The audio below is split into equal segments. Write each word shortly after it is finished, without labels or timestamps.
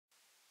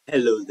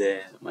Hello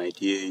there, my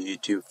dear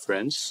YouTube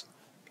friends.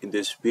 In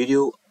this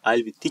video,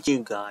 I'll be teaching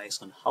you guys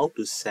on how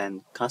to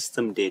send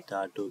custom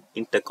data to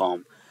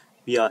Intercom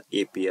via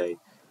API.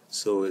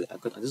 So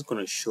I'm just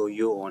going to show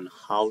you on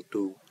how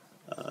to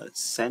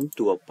send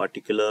to a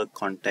particular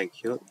contact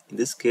here. In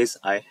this case,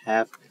 I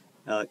have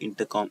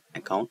Intercom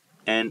account,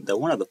 and the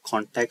one of the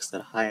contacts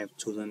that I have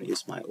chosen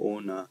is my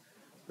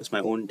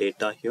own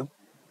data here.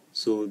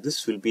 So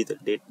this will be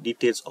the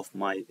details of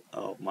my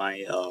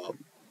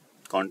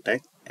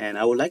contact, and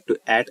I would like to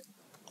add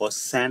or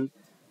send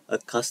a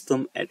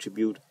custom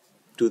attribute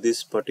to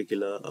this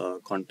particular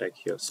contact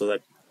here, so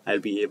that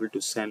I'll be able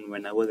to send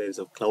whenever there is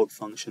a cloud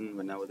function,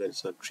 whenever there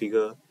is a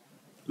trigger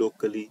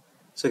locally.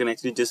 So I can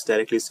actually just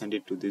directly send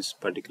it to this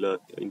particular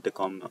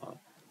intercom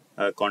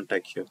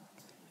contact here.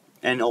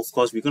 And of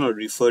course, we're going to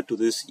refer to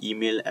this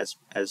email as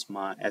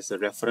a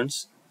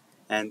reference,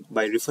 and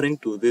by referring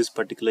to this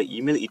particular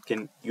email, it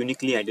can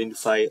uniquely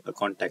identify a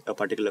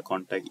particular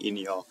contact in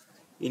your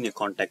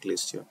contact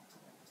list here.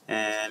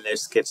 And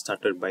let's get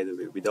started, by the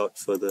way, without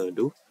further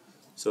ado.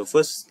 So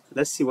first,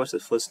 let's see what's the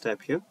first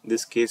step here. In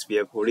this case, we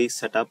have already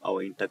set up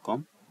our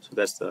intercom, so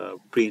that's the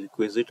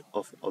prerequisite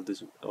of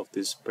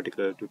this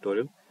particular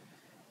tutorial.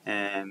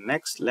 And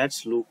next,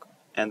 let's look,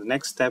 and the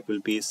next step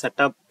will be set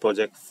up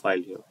project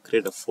file here,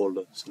 create a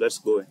folder. So let's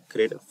go and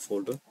create a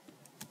folder,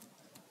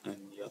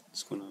 and yeah,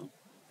 it's gonna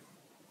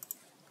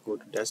go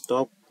to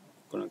desktop,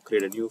 gonna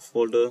create a new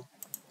folder.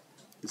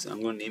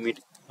 I'm gonna name it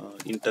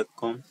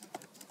intercom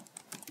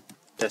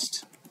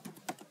test.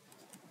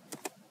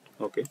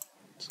 Okay,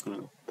 just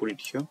gonna put it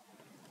here,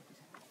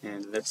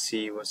 and let's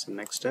see what's the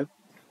next step.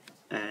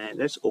 And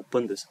let's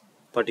open this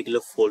particular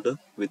folder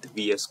with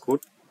VS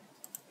Code,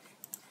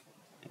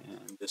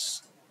 and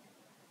just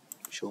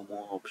show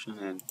more option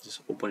and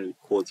just open with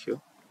code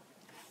here.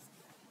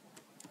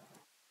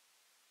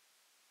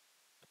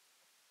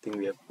 I think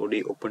we have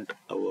already opened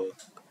our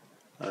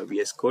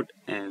VS Code,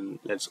 and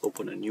let's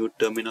open a new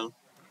terminal.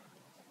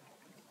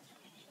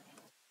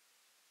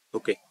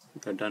 Okay,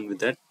 we're done with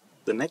that.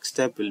 The next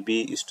step will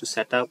be is to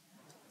set up,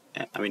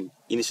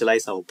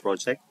 initialize our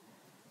project.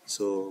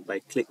 So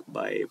by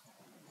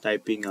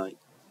typing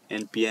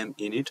npm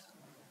init.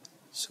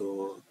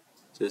 So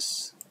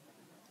just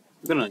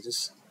we're gonna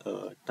just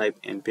type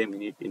npm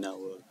init in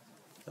our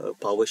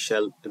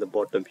PowerShell at the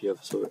bottom here.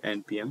 So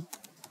npm,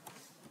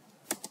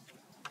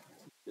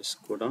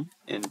 just go down,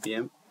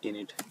 npm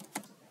init.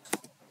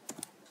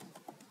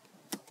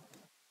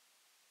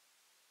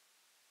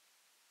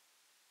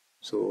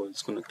 So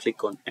it's gonna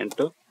click on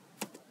enter a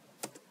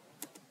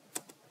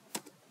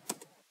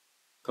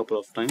couple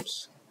of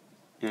times,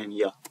 and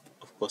yeah,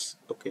 of course,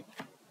 okay.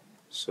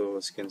 So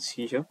as you can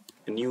see here,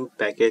 a new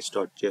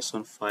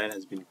package.json file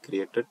has been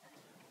created.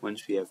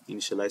 Once we have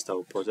initialized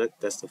our project,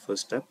 that's the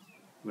first step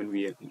when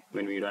we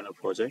run a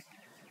project.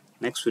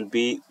 Next will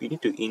be we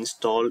need to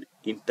install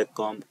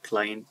Intercom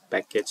Client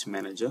Package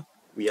Manager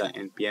via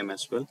npm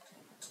as well.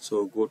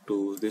 So go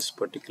to this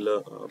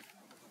particular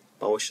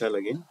PowerShell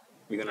again.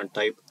 We're gonna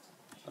type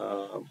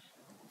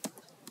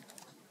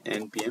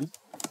npm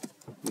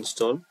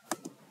install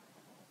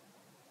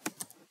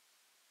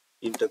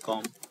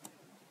Intercom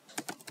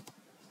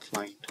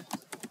Client.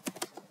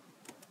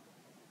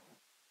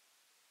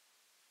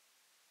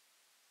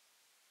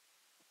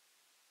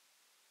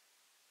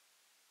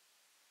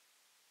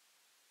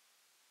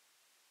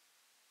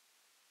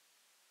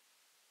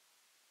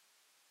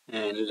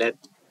 And let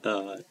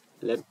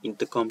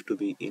intercom to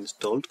be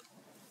installed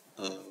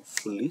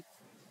fully.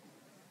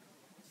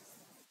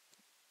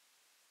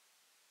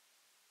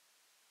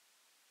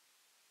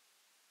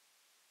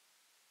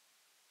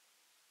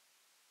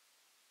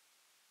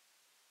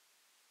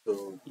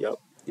 So yeah,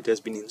 it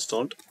has been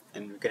installed,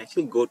 and we can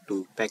actually go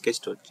to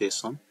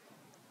package.json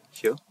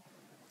here,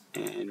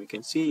 and we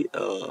can see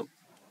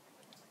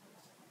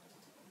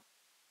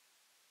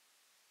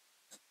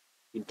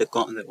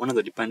intercom, one of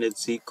the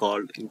dependency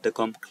called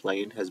intercom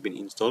client has been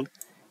installed,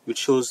 which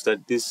shows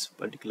that this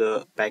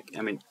particular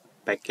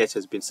package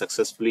has been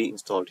successfully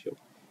installed here.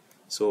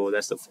 So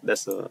that's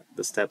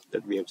the step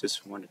that we have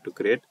just wanted to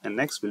create. And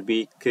next will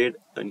be create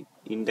an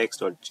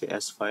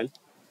index.js file.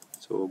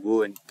 So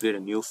go and create a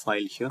new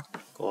file here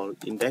called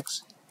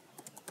index.js.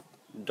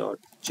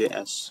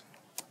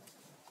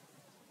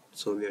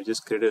 So we have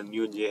just created a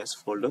new JS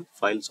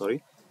file,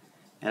 sorry,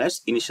 and let's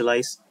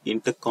initialize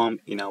intercom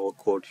in our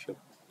code here.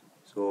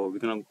 So we're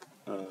gonna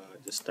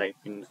just type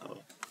in a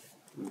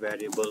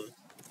variable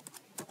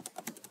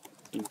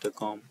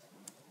intercom,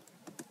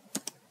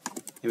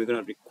 and we're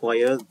gonna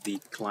require the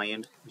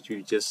client which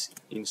we just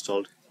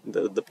installed,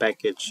 the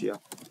package here,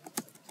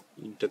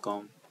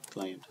 intercom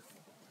client.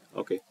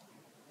 Okay,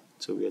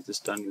 so we are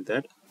just done with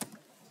that.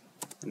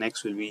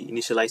 Next will be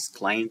initialize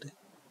client,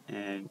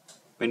 and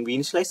when we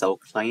initialize our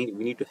client,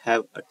 we need to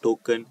have a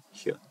token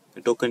here,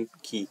 a token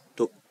key,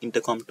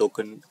 intercom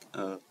token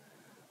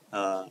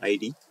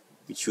ID,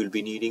 which you'll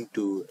be needing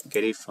to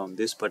get it from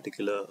this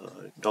particular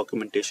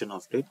documentation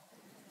of it.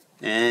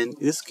 And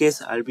in this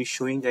case, I'll be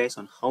showing guys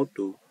on how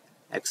to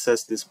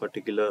access this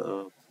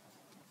particular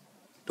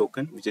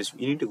token, which is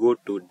you need to go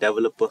to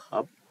Developer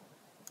Hub.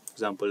 For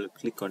example,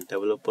 click on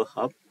Developer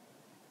Hub,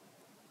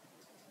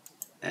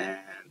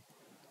 and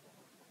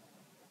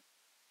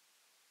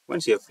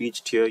once you have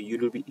reached here,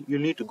 you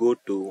need to go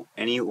to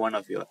any one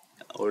of your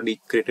already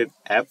created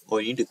app,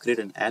 or you need to create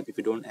an app if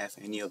you don't have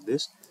any of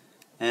this,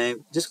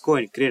 and just go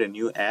and create a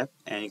new app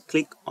and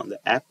click on the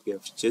app you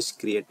have just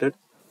created.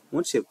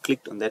 Once you have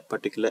clicked on that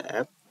particular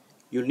app,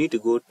 you'll need to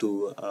go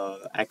to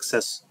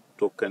access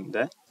token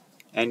there,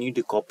 and you need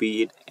to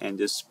copy it and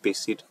just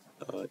paste it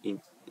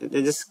in.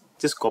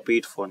 Just copy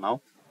it for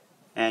now,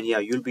 and yeah,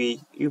 you'll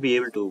be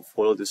able to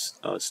follow this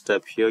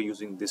step here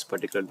using this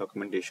particular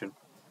documentation.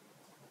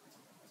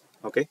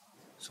 Okay,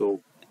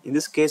 so in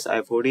this case,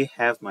 I've already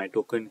have my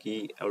token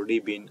key already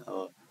been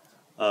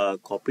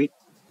copied,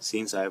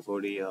 since I've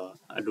already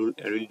I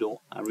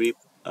really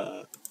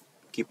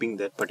keeping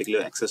that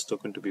particular access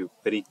token to be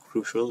very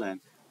crucial and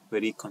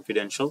very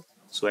confidential.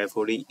 So I've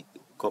already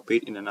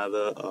copied in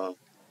another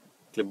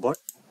clipboard.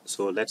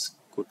 So let's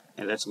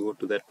go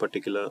to that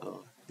particular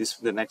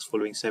the next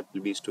following step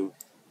will be to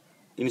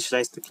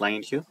initialize the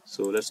client here.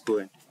 So let's go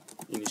and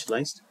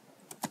initialize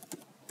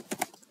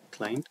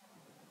client,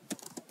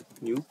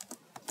 new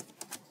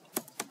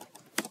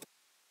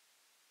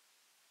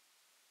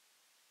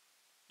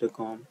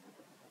intercom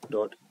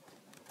dot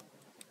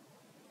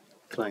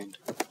client,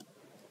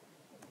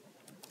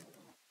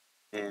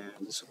 and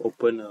just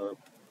open a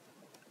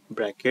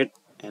bracket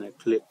and a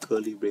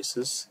curly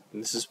braces,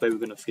 and this is where we're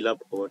going to fill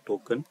up our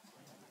token.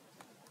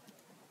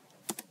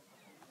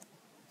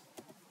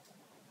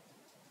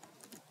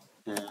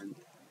 And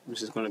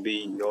this is going to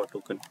be your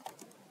token.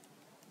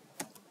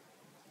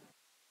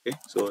 Okay,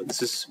 so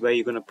this is where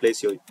you're going to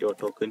place your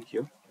token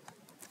here,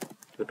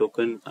 your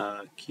token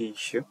key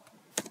here.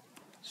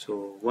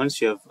 So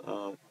once you have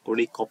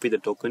already copied the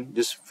token,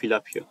 just fill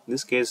up here. In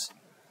this case,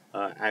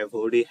 I've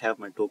already have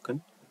my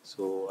token,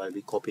 so I'll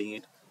be copying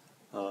it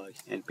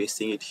and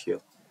pasting it here.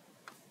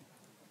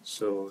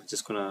 So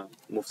just gonna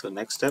move to the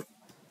next step.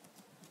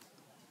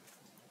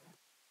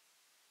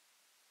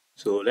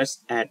 So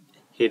let's add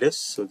headers.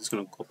 So just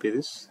gonna copy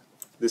this.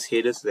 This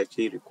headers is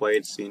actually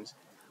required since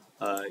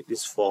it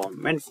is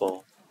meant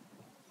for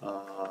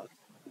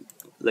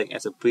like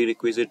as a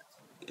prerequisite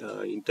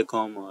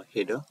intercom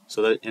header,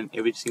 so that and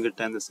every single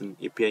time there's an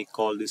API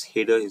call, this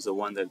header is the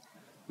one that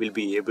will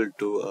be able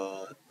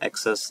to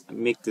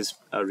make this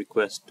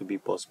request to be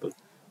possible.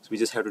 So we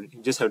just have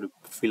to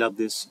fill up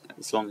this.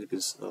 As long as it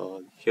is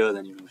here,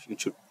 then it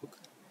should work.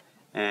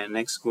 And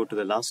next, go to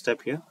the last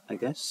step here, I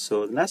guess.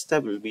 So the last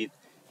step will be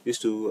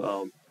used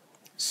to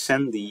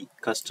send the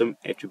custom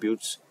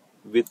attributes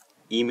with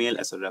email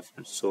as a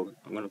reference. So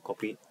I'm going to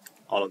copy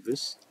all of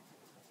this.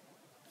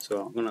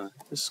 So I'm gonna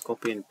just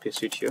copy and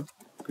paste it here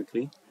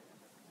quickly,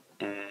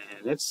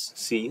 and let's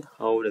see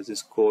how does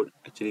this code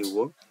actually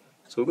work.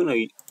 So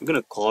we're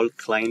gonna call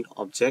client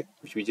object,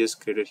 which we just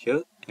created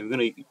here, and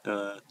we're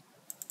gonna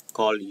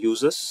call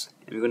users,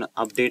 and we're gonna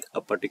update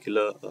a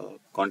particular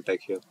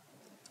contact here.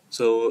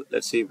 So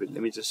let's see.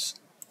 Let me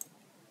just.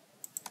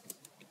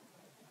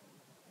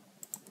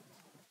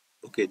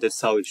 Okay,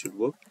 that's how it should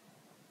work.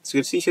 So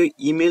you can see here,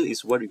 email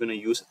is what we're gonna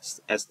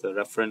use as the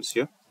reference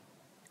here.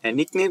 And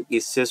nickname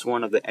is just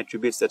one of the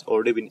attributes that's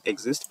already been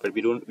exist, but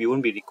we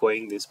won't be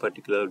requiring this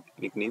particular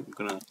nickname.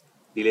 We're gonna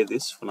delete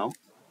this for now.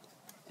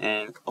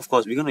 And of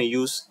course, we're gonna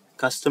use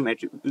custom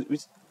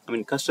attribute.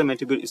 Custom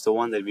attribute is the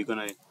one that we're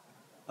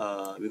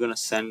gonna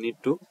send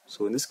it to.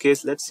 So in this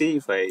case, let's see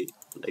if I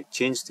like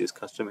change this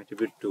custom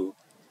attribute to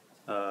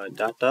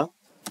data.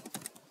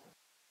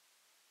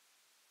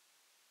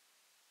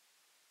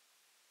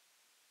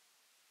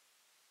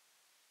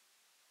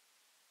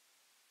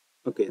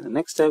 Okay, the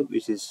next step,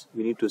 which is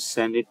we need to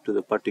send it to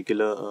the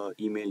particular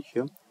email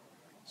here.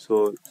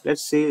 So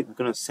let's say we're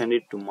gonna send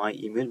it to my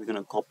email. We're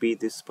gonna copy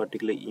this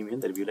particular email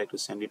that we like to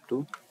send it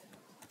to,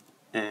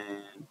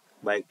 and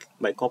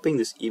by copying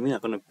this email,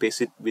 I'm gonna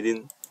paste it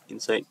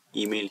inside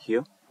email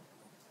here.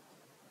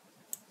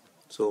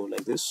 So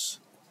like this,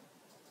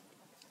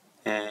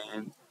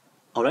 and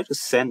I'd like to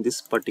send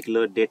this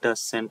particular data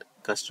sent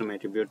custom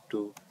attribute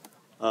to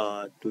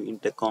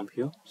intercom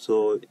here.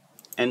 So,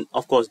 and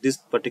of course, this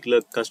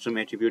particular custom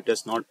attribute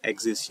does not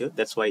exist here.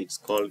 That's why it's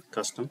called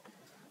custom.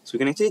 So you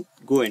can actually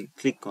go and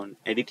click on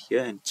edit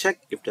here and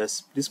check if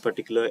this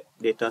particular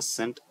data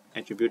sent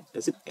attribute,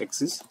 does it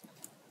exist.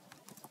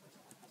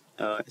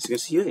 As you can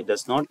see here, it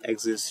does not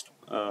exist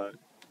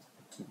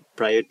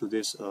prior to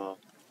this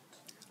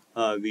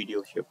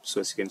video here.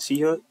 So as you can see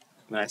here,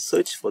 when I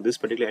search for this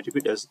particular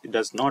attribute, it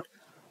does not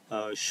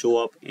show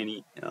up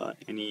any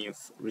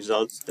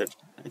results that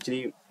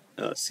actually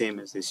same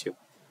as this here.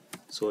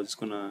 So I'm just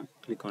gonna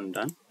click on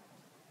done,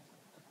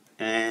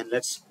 and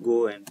let's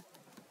go and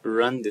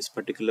run this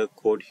particular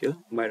code here.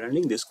 By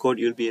running this code,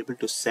 you'll be able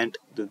to send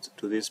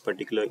to this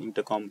particular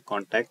intercom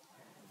contact,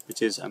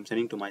 which is I'm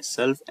sending to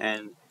myself.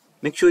 And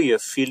make sure you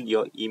fill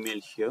your email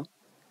here,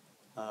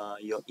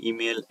 your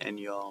email and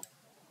your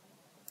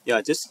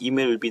just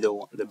email will be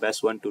the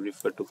best one to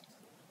refer to.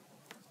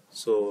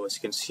 So as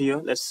you can see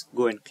here, let's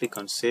go and click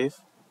on save.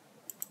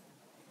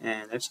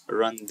 and let's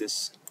run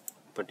this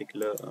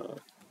particular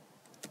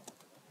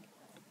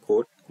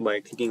code by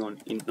clicking on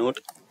node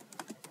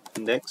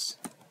index.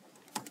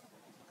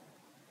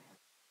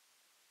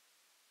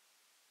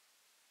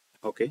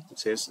 Okay, it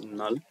says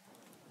null.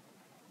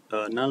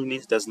 Null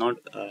means does not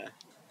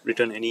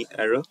return any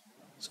error,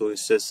 so it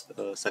says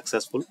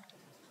successful.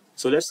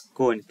 So let's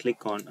go and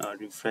click on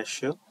refresh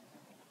here.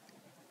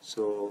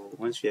 So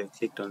once we have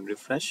clicked on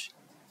refresh,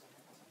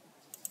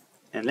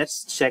 and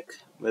let's check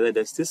whether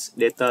does this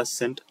data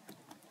sent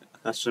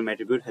custom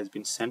attribute has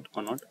been sent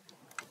or not.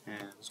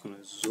 And I'm just going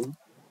to zoom.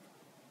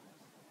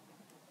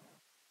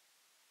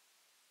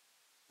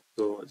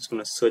 So I'm just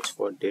going to search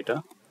for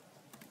data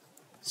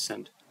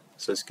sent.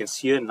 So as you can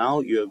see here, now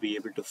you will be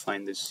able to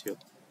find this here.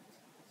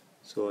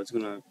 So it's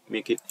going to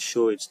make it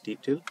show its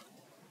detail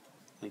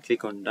and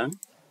click on done.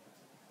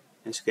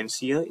 As you can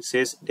see here, it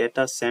says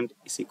data sent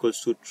is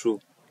equals to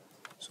true.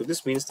 So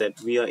this means that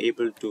we are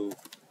able to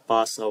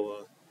pass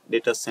our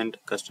data sent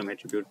custom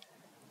attribute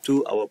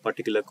to our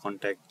particular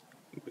contact,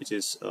 which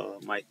is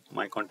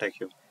my contact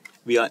here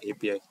via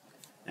API.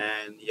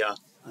 And yeah,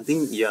 I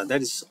think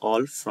that is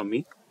all from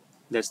me.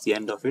 That's the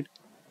end of it.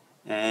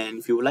 And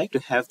if you would like to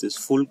have this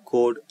full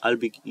code, I'll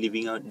be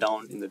leaving it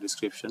down in the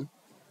description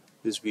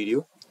this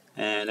video.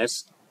 And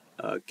let's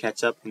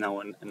catch up in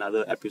our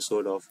another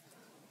episode of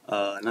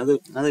another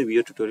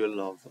video tutorial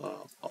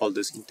of all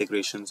these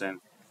integrations and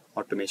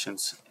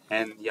automations.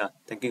 And yeah,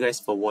 thank you guys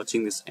for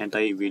watching this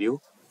entire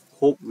video.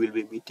 Hope we'll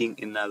be meeting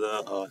in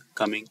another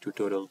coming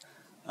tutorial.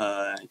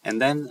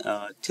 And then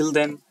till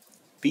then,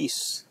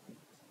 peace.